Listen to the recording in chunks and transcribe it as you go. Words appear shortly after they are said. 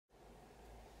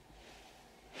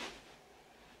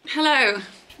Hello.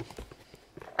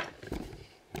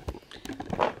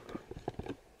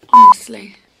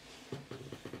 Honestly.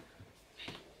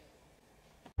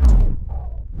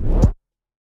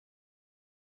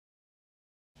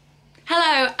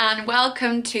 Hello and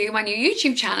welcome to my new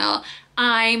YouTube channel.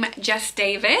 I'm Jess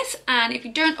Davies, and if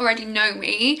you don't already know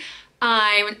me,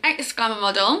 I'm an ex-glamour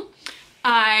model.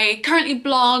 I currently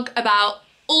blog about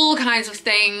all kinds of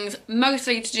things,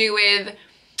 mostly to do with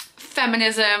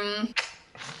feminism,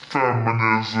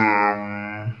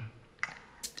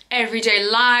 everyday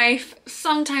life,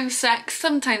 sometimes sex,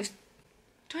 sometimes...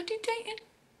 do I do dating?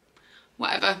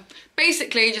 Whatever.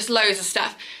 Basically just loads of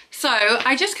stuff. So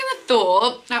I just kind of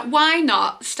thought that why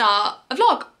not start a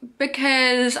vlog?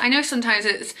 Because I know sometimes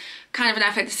it's kind of an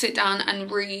effort to sit down and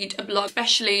read a blog,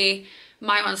 especially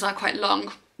my ones are quite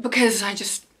long because I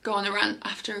just go on a rant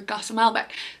after a glass of Malbec.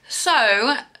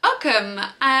 So welcome,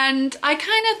 and I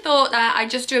kind of thought that I'd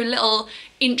just do a little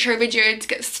intro video to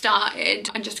get started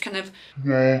and just kind of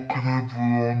welcome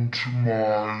everyone to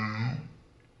my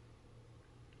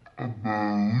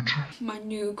abode, my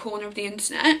new corner of the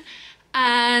internet.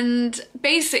 And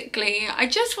basically I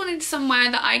just wanted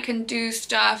somewhere that I can do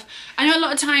stuff. I know a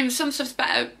lot of times some stuff's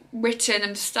better written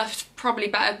and stuff's probably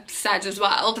better said as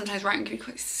well. Sometimes writing can be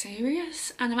quite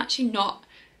serious, and I'm actually not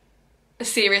a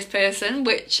serious person,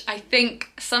 which I think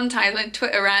sometimes on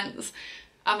Twitter rants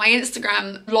and my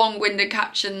Instagram long-winded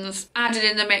captions added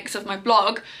in the mix of my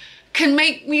blog can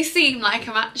make me seem like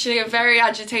I'm actually a very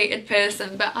agitated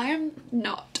person, but I am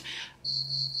not.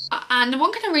 And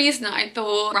one kind of reason I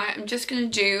thought, right, I'm just going to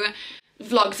do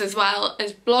vlogs as well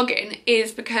as blogging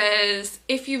is because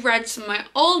if you've read some of my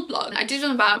old blogs, I did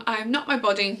one about I'm not my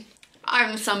body,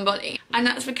 I'm somebody. And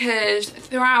that's because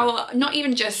throughout not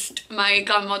even just my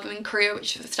glamour modelling career,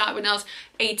 which started when I was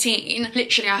 18,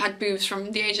 literally I had boobs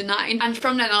from the age of 9, and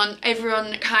from then on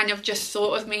everyone kind of just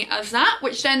thought of me as that,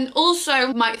 which then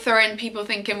also might throw in people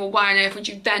thinking, well, why on earth would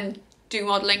you then do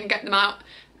modelling and get them out?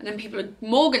 And then people are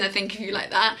more gonna think of you like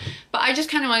that. But I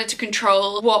just kind of wanted to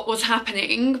control what was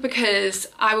happening, because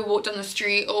I would walk down the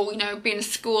street or, you know, be in a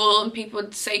school and people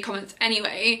would say comments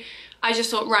anyway. I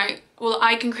just thought, right, well,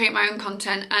 I can create my own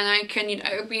content and I can, you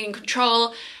know, be in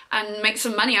control and make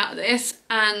some money out of this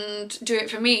and do it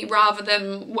for me rather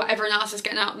than what everyone else is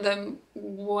getting out of them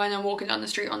when I'm walking down the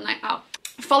street on night out.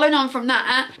 Following on from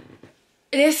that,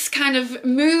 this kind of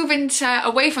move into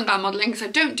away from glamour modelling, because I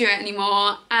don't do it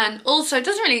anymore, and also it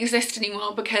doesn't really exist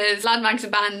anymore because lad mags are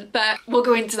banned, but we'll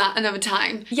go into that another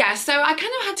time. Yeah, so I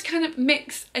kind of had to kind of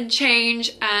mix and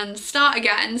change and start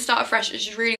again, start afresh, which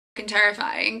is really fucking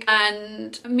terrifying.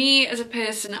 And me as a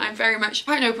person, I'm very much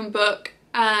quite an open book,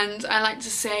 and I like to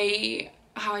say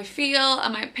how I feel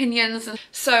and my opinions, and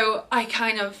so I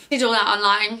kind of did all that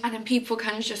online, and then people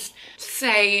kind of just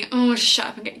say, oh, just shut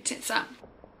up and get your tits out.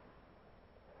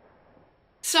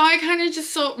 So I kind of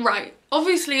just thought, right,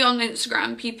 obviously on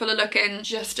Instagram people are looking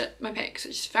just at my pics,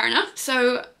 which is fair enough.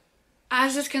 So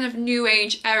as this kind of new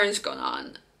age era's gone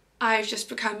on, I've just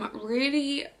become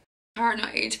really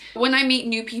paranoid. When I meet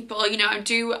new people, you know, I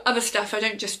do other stuff, I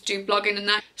don't just do blogging and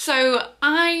that. So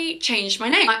I changed my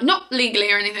name, not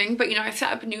legally or anything, but you know, I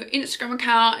set up a new Instagram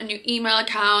account, a new email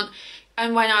account,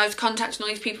 and when I was contacting all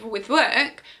these people with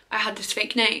work, I had this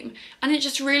fake name, and it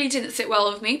just really didn't sit well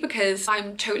with me because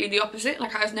I'm totally the opposite.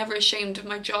 Like, I was never ashamed of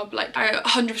my job. Like, I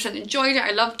 100% enjoyed it,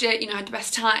 I loved it, you know, I had the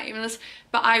best times,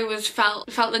 but I was felt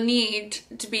the need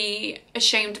to be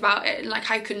ashamed about it.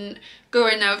 Like, I couldn't go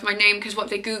in there with my name because what if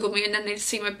they googled me and then they'd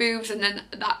see my boobs and then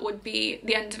that would be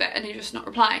the end of it and they'd just not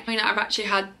reply. I mean, I've actually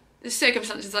had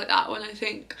circumstances like that when I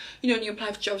think, you know, when you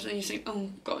apply for jobs and you think,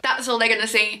 oh god, that's all they're gonna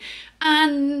see.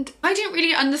 And I didn't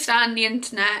really understand the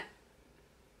internet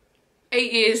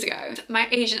 8 years ago. My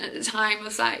agent at the time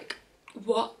was like,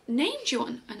 what name do you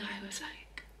want? And I was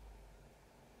like,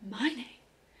 my name.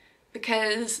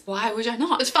 Because why would I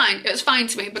not? It was fine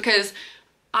to me because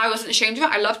I wasn't ashamed of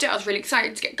it, I loved it, I was really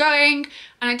excited to get going,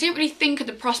 and I didn't really think of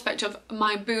the prospect of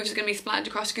my boobs are going to be splattered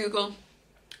across Google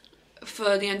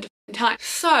for the end of time.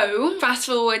 So fast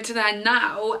forward to then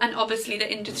now, and obviously the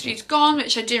industry's gone,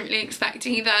 which I didn't really expect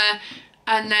either,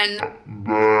 and then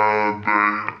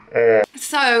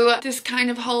so this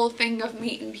kind of whole thing of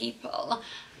meeting people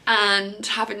and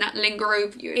having that linger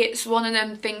over you, it's one of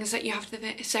them things that you have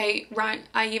to say, right,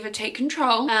 I either take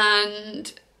control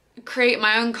and create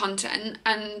my own content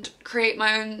and create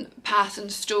my own path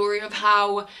and story of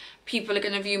how people are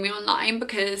going to view me online,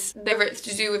 because whether it's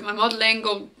to do with my modelling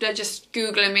or they're just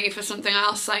googling me for something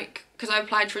else, like because I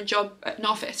applied for a job at an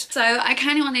office. So I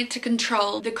kind of wanted to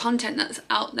control the content that's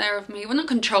out there of me. Well, not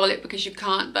control it because you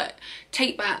can't, but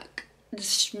take back the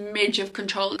smidge of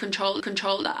control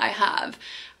that I have,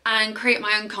 and create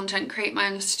my own content, create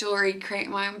my own story, create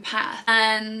my own path,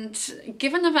 and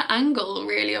give another angle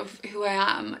really of who I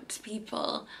am to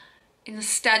people,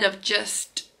 instead of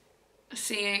just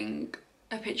seeing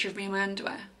a picture of me in my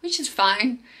underwear, which is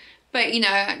fine, but you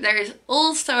know, there is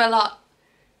also a lot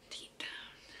deep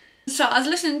down. So I was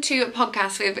listening to a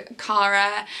podcast with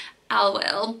Cara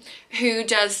Alwill, who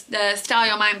does the Style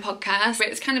Your Mind podcast, where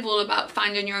it's kind of all about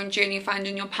finding your own journey,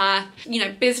 finding your path, you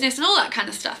know, business and all that kind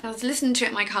of stuff. I was listening to it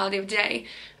in my car the other day,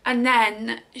 and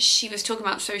then she was talking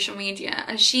about social media,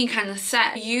 and she kind of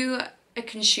said, are you a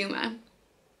consumer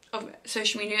of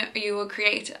social media, or are you a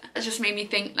creator? It just made me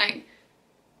think, like,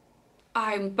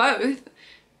 I'm both,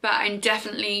 but I'm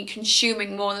definitely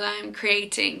consuming more than I'm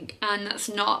creating, and that's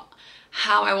not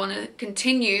how I want to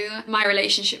continue my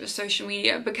relationship with social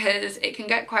media, because it can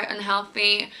get quite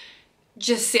unhealthy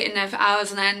just sitting there for hours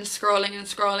and then scrolling and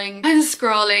scrolling and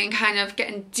scrolling, kind of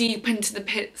getting deep into the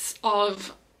pits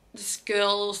of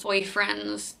girls,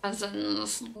 boyfriends,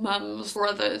 cousins, mums,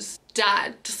 brothers,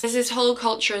 dads. There's this whole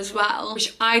culture as well,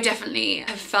 which I definitely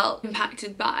have felt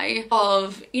impacted by,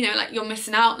 of, you know, like, you're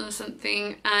missing out on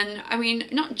something, and I mean,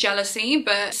 not jealousy,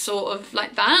 but sort of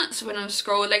like that. So when I'm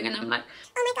scrolling and I'm like,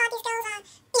 oh my god, these girls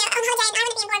are, you know, on holiday, I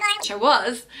want to be in Bora Bora, which I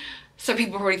was, so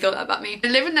people probably thought that about me.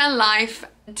 They're living their life,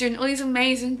 doing all these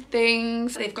amazing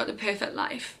things, they've got the perfect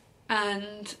life.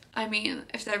 And I mean,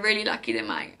 if they're really lucky, they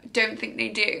might. Don't think they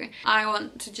do. I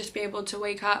want to just be able to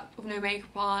wake up with no makeup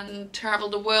on, travel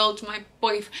the world to my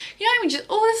boyfriend. You know what I mean? Just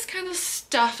all this kind of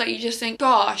stuff that you just think,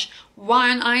 gosh, why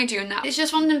aren't I doing that? It's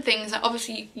just one of the things that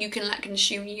obviously you can let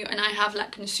consume you, and I have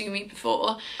let consume me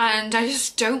before, and I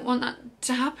just don't want that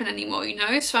to happen anymore, you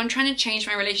know? So I'm trying to change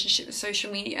my relationship with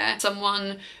social media.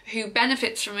 Someone who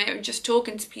benefits from it, just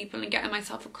talking to people and getting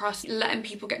myself across, letting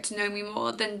people get to know me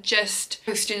more than just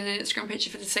posting an Instagram picture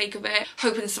for the sake of it,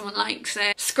 hoping someone likes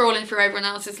it, scrolling through everyone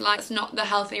else's life. It's not the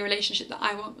healthy relationship that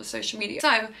I want with social media.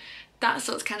 So that's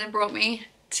what's kind of brought me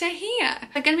to here.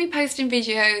 I'm going to be posting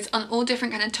videos on all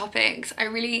different kind of topics. I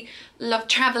really love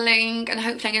traveling, and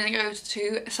hopefully I'm going to go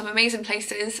to some amazing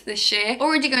places this year.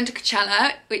 Already going to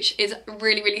Coachella, which is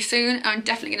really soon. I'm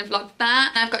definitely going to vlog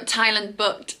that. And I've got Thailand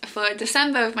booked for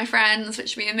December with my friends,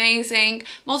 which will be amazing.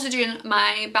 I'm also doing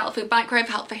my Battlefield bike ride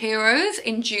for Help for Heroes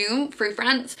in June through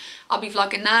France. I'll be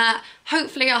vlogging that.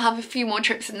 Hopefully I'll have a few more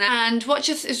trips in there, and what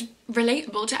just is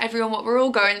relatable to everyone, what we're all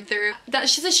going through.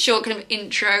 That's just a short kind of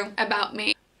intro about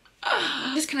me.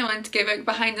 I just kind of wanted to give a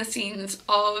behind the scenes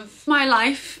of my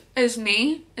life as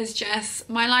me, as Jess,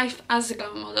 my life as a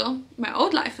glam model, my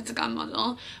old life as a glam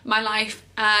model, my life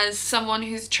as someone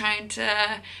who's trying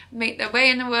to make their way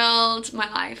in the world, my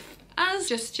life as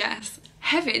just Jess.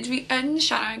 Hefyd, fi yn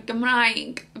siarad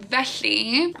Gymraeg,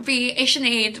 felly fi eisiau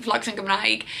gwneud vlogs yn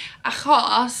Gymraeg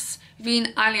achos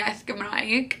fi'n aliaeth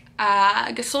Gymraeg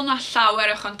a gyson na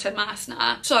llawer o content mas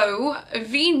na. So,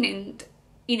 fi'n mynd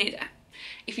I wneud e.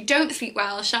 If you don't speak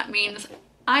Welsh, that means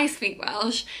I speak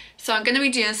Welsh, so I'm going to be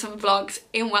doing some vlogs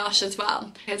in Welsh as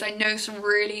well, because I know some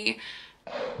really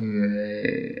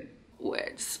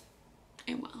words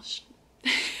in Welsh.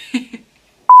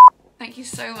 Thank you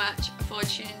so much for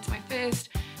tuning into my first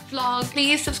vlog.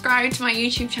 Please subscribe to my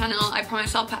YouTube channel. I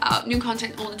promise I'll put out new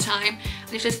content all the time,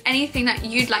 and if there's anything that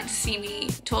you'd like to see me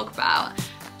talk about,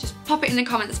 just pop it in the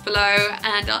comments below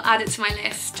and I'll add it to my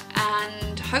list,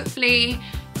 and hopefully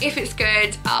if it's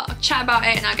good, I'll chat about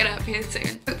it and I'll get it up here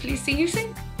soon. Hopefully see you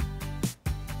soon.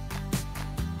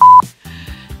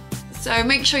 So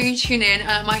make sure you tune in,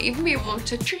 and I might even be able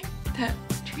to treat.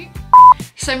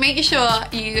 So make sure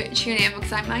you tune in,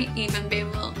 because I might even be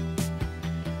able...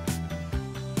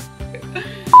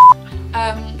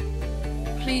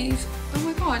 please, oh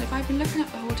my god, have I been looking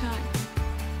up the whole time?